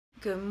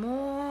Good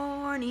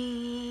morning.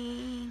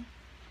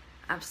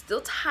 I'm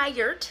still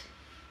tired.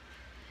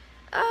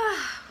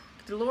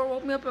 The Lord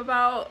woke me up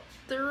about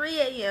 3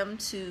 a.m.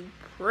 to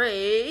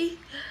pray,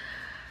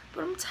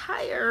 but I'm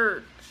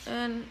tired,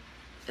 and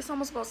it's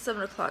almost about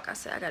 7 o'clock. I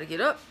said I gotta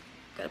get up,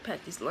 gotta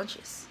pack these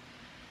lunches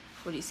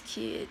for these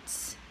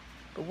kids.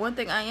 But one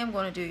thing I am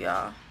gonna do,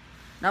 y'all,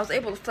 and I was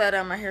able to flat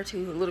iron my hair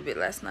too a little bit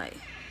last night.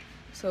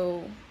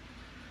 So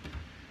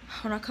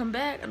when I come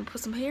back, I'm gonna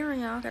put some hair in,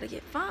 y'all. Gotta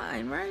get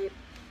fine, right?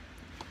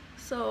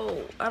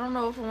 So I don't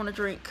know if I want to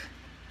drink,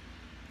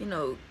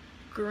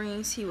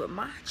 green tea with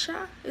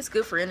matcha. It's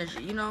good for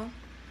energy,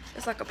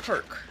 It's like a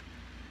perk.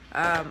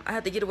 I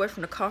had to get away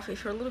from the coffee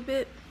for a little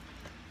bit,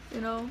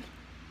 Or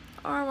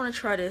I want to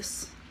try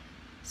this.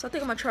 So I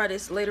think I'm gonna try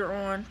this later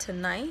on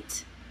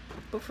tonight.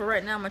 But for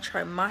right now, I'm gonna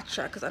try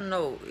matcha because I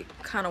know it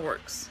kind of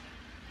works.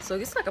 So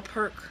it's like a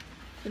perk.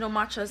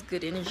 Matcha is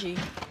good energy.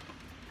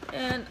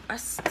 And I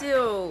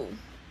still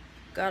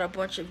got a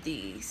bunch of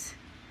these,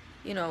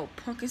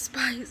 pumpkin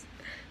spice.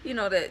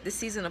 That the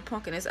season of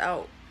pumpkin is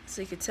out,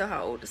 so you can tell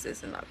how old this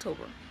is in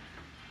October.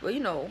 But I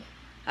don't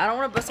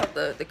want to bust out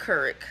the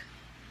Keurig.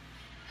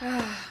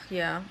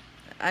 Yeah,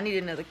 I need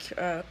another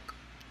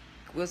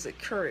was it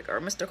Keurig or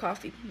Mr.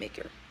 Coffee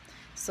maker?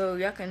 So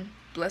y'all can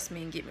bless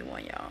me and get me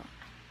one, y'all.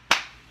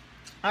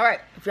 All right,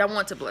 if y'all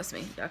want to bless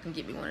me, y'all can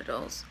get me one of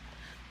those.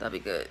 That'd be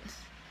good.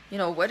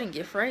 Wedding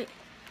gift, right?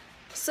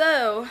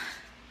 So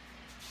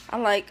I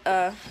like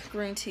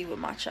green tea with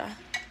matcha.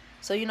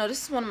 So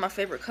this is one of my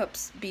favorite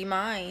cups. Be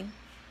mine.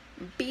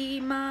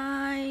 Be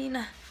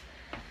mine.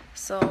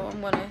 So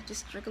I'm gonna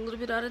just drink a little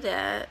bit out of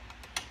that.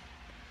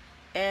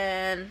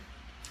 And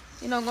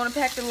I'm gonna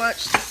pack the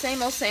lunch. The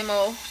same old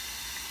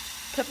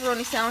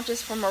pepperoni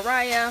sandwiches for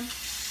Mariah.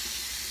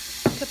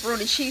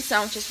 Pepperoni cheese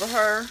sandwiches for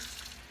her.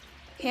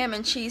 Ham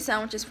and cheese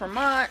sandwiches for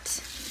Mott.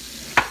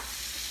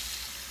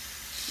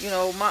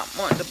 Mott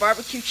wants the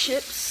barbecue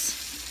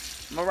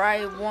chips.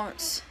 Mariah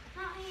wants,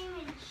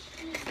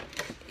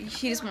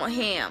 he just want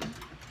ham.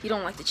 He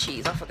don't like the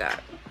cheese. I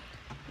forgot.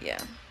 Yeah,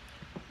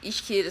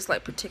 each kid is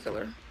like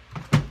particular.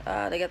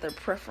 They got their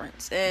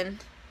preference. And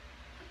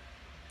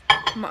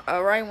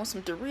Ryan wants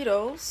some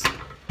Doritos.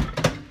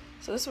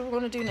 So that's what we're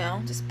gonna do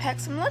now. Just pack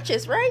some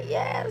lunches, right?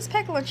 Yeah, let's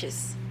pack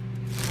lunches.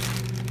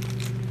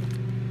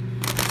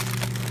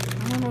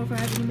 I don't know if I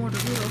have any more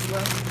Doritos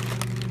left.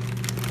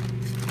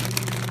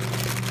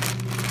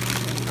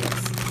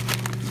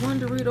 One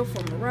Dorito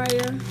for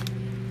Mariah.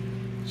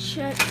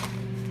 Check.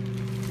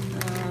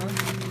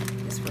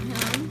 This for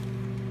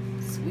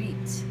him.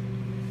 Sweet.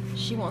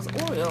 She wants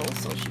Oreos,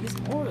 so she gets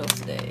some Oreos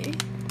today.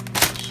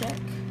 Check.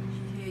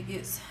 She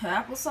gets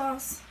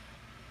applesauce.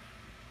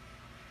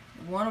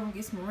 One of them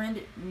gets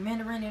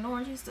mandarin and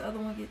oranges. The other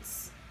one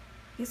gets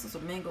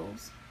some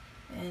mangoes.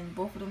 And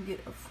both of them get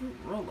a fruit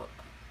roll-up.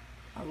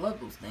 I love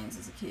those things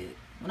as a kid.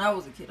 When I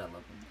was a kid, I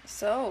loved them.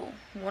 So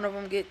one of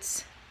them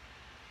gets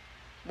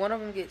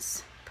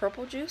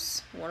purple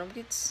juice. One of them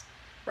gets,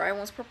 Ryan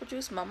wants purple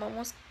juice. Mama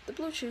wants the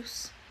blue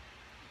juice.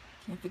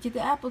 Can't forget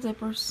the apple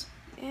dippers.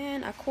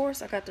 And of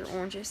course I got their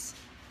oranges.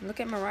 And look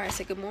at Mariah,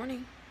 say good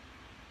morning.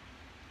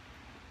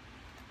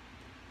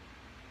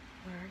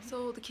 Alright.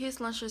 So the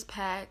kids' lunch is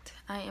packed.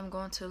 I am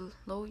going to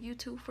load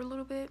YouTube for a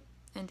little bit,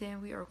 and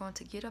then we are going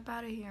to get up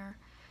out of here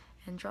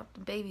and drop the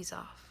babies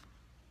off.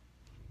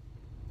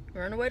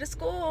 We're on the way to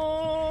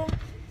school.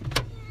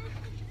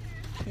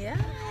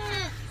 Yeah.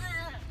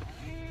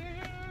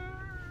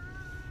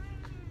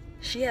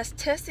 She has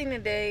testing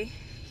today.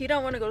 He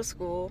don't want to go to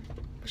school,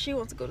 but she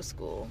wants to go to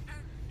school.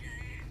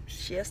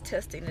 She has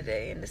testing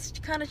today, and it's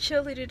kind of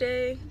chilly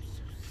today.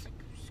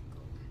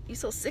 You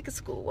so sick of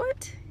school?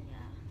 What? Yeah.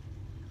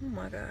 Oh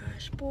my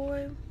gosh,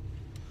 boy.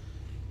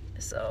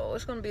 So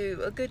it's gonna be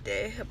a good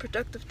day, a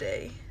productive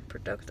day,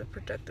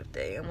 productive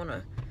day. I'm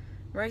gonna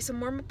write some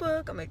more in my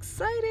book. I'm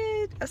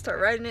excited. I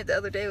started writing it the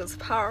other day. It was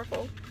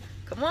powerful.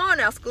 Come on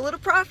now, School of the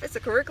Prophets,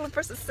 a curriculum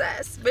for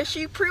success. Make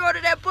sure you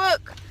pre-order that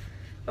book.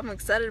 I'm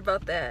excited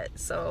about that.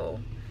 So,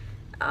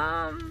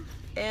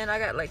 and I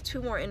got like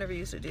 2 more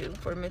interviews to do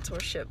for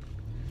mentorship.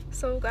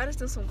 So God has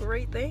done some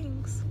great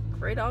things,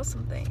 great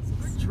awesome things.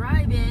 We're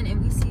driving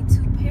and we see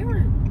 2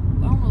 parrots.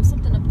 I don't know,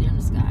 something up there in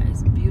the sky.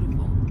 It's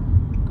beautiful.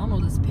 I don't know,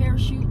 there's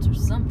parachutes or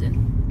something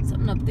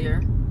up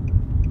there.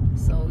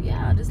 So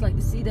yeah, I just like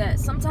to see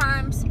that.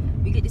 Sometimes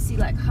we get to see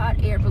like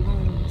hot air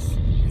balloons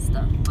and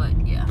stuff,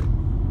 but yeah.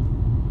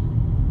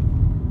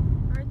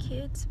 All right,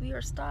 kids, we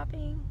are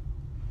stopping.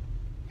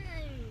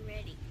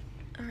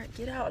 All right,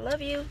 get out. I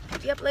love you.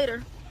 Pick you up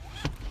later.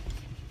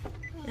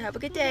 Have a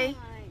good day.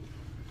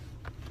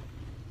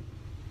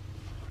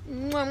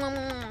 Mwah, mwah,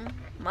 mwah.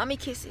 Mommy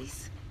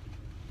kisses.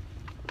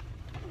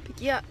 Pick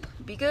you up.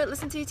 Be good.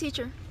 Listen to your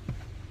teacher.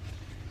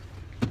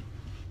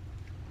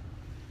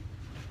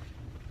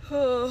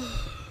 Oh,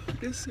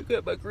 this I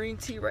got my green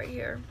tea right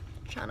here.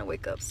 I'm trying to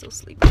wake up, still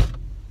sleeping.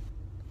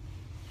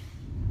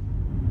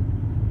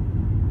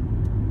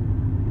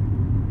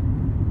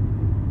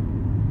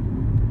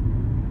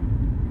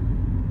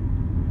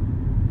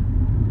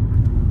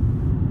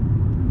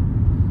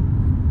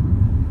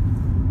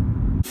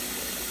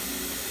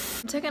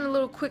 taking a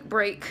little quick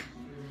break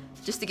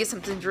just to get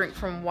something to drink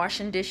from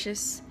washing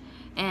dishes,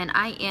 and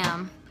I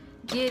am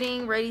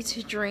getting ready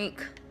to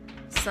drink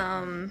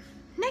some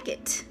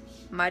Nugget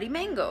Mighty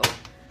Mango.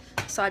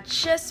 So I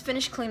just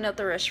finished cleaning up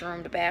the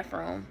restroom, the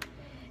bathroom,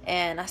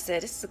 and I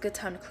said this is a good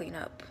time to clean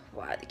up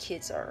while the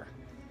kids are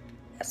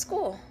at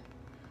school.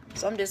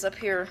 So I'm just up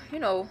here, you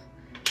know,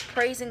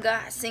 praising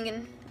God,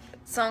 singing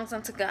songs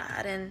unto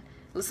God, and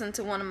listening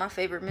to one of my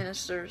favorite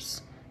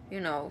ministers, you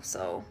know.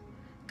 So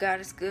God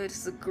is good.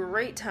 It's a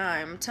great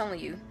time. I'm telling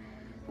you,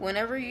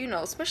 whenever, you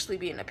know, especially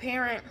being a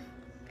parent,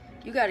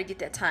 you got to get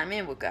that time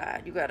in with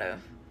God. You got to,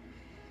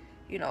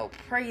 you know,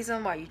 praise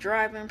him while you're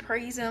driving,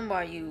 praise him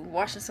while you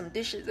washing some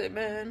dishes,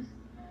 amen.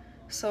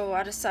 So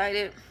I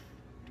decided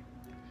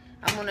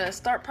I'm going to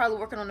start probably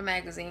working on the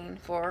magazine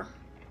for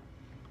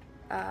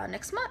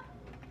next month.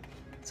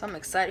 So I'm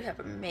excited to have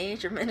a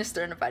major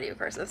minister in the body of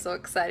Christ. I'm so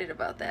excited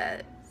about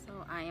that.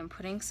 So I am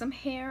putting some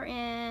hair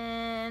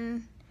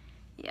in.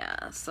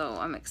 Yeah, so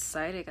I'm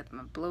excited. Got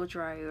my blow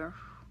dryer.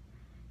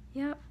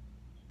 Yep.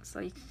 So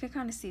you can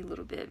kind of see a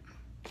little bit.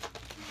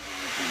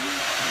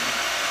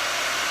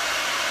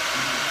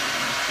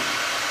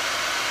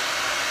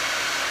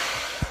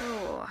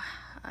 So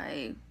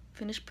I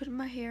finished putting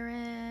my hair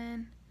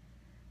in,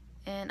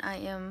 and I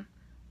am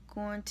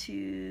going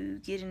to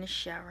get in the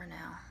shower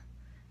now.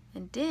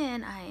 And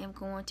then I am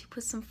going to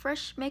put some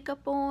fresh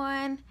makeup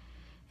on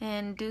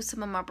and do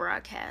some of my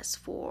broadcasts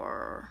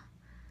for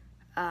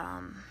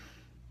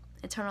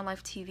Eternal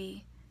Life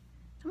TV.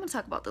 I'm going to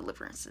talk about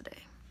deliverance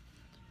today.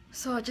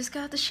 So I just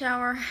got out the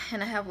shower,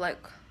 and I have like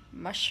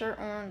my shirt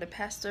on, the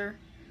pastor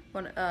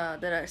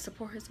that I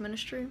support his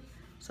ministry.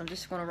 So I'm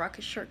just going to rock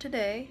his shirt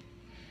today.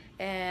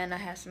 And I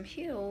have some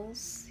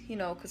heels, you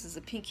know, because there's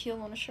a pink heel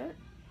on the shirt.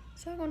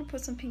 So I'm going to put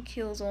some pink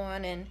heels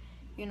on, and,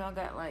 you know, I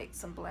got like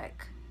some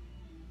black,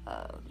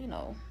 you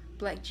know,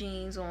 black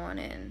jeans on,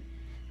 and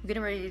I'm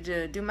getting ready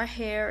to do my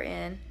hair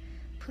and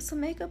put some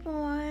makeup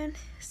on.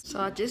 So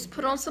I just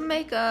put on some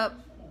makeup.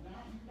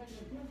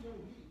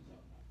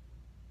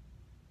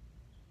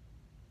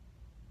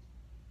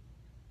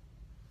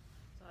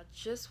 So I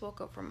just woke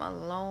up from a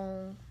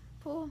long,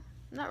 well,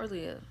 not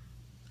really it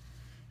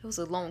was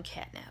a long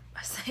cat nap,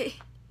 I say.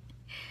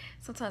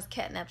 Sometimes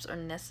cat naps are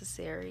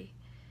necessary.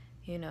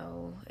 You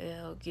know,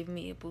 it'll give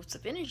me a boost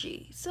of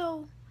energy.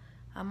 So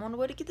I'm on the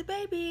way to get the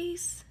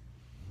babies.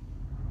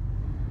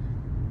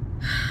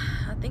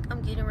 I think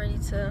I'm getting ready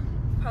to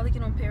probably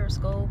get on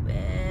Periscope,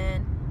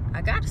 and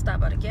I gotta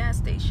stop at a gas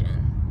station.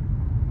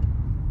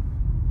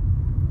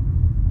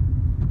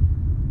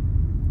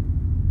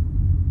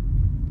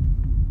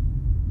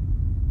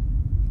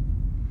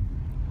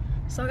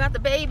 So I got the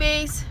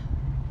babies.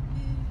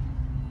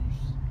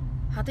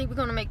 I think we're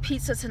gonna make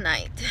pizza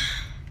tonight.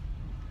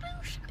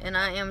 And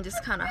I am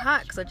just kind of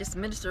hot because I just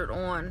ministered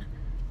on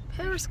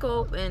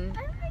Periscope, and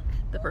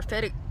the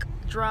prophetic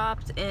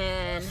dropped,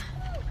 and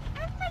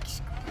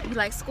you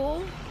like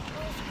school?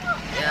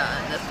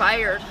 Yeah, and the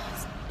fire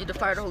of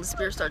the Holy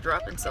Spirit started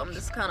dropping, so I'm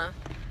just kind of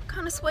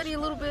sweaty a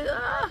little bit.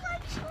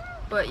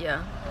 But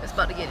yeah, it's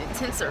about to get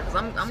intenser because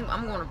I'm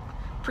gonna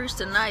preach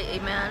tonight,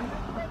 amen.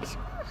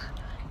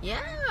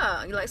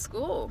 Yeah, you like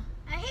school?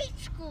 I hate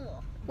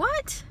school.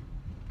 What?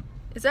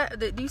 Is that?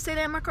 Do you say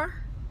that in my car?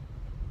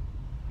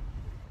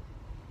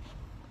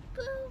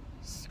 Boo,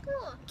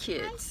 school.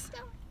 Kids. I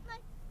don't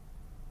like.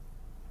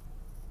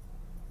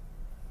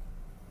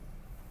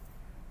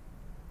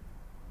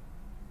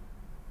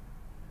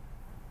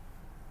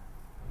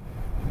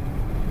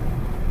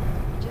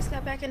 Just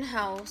got back in the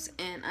house,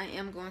 and I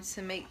am going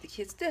to make the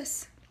kids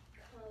this.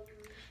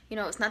 You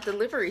know, it's not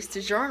deliveries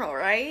to journal,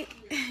 right?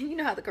 You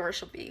know how the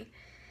commercial be.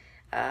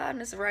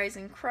 And it's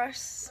rising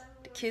crust.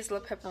 The kids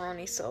love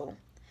pepperoni, so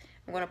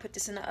I'm going to put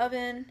this in the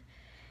oven.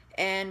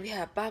 And we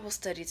have Bible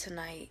study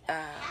tonight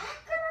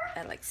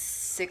at like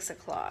 6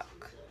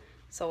 o'clock.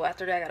 So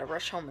after that, I got to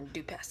rush home and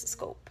do Pastor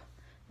Scope.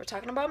 We're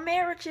talking about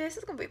marriages.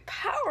 It's going to be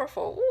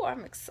powerful. Ooh,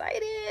 I'm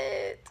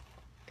excited.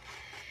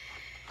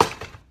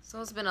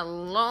 So it's been a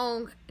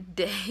long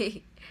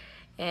day,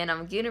 and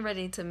I'm getting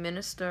ready to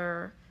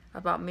minister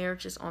about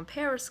marriages on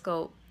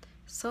Periscope.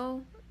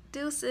 So,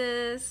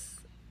 deuces.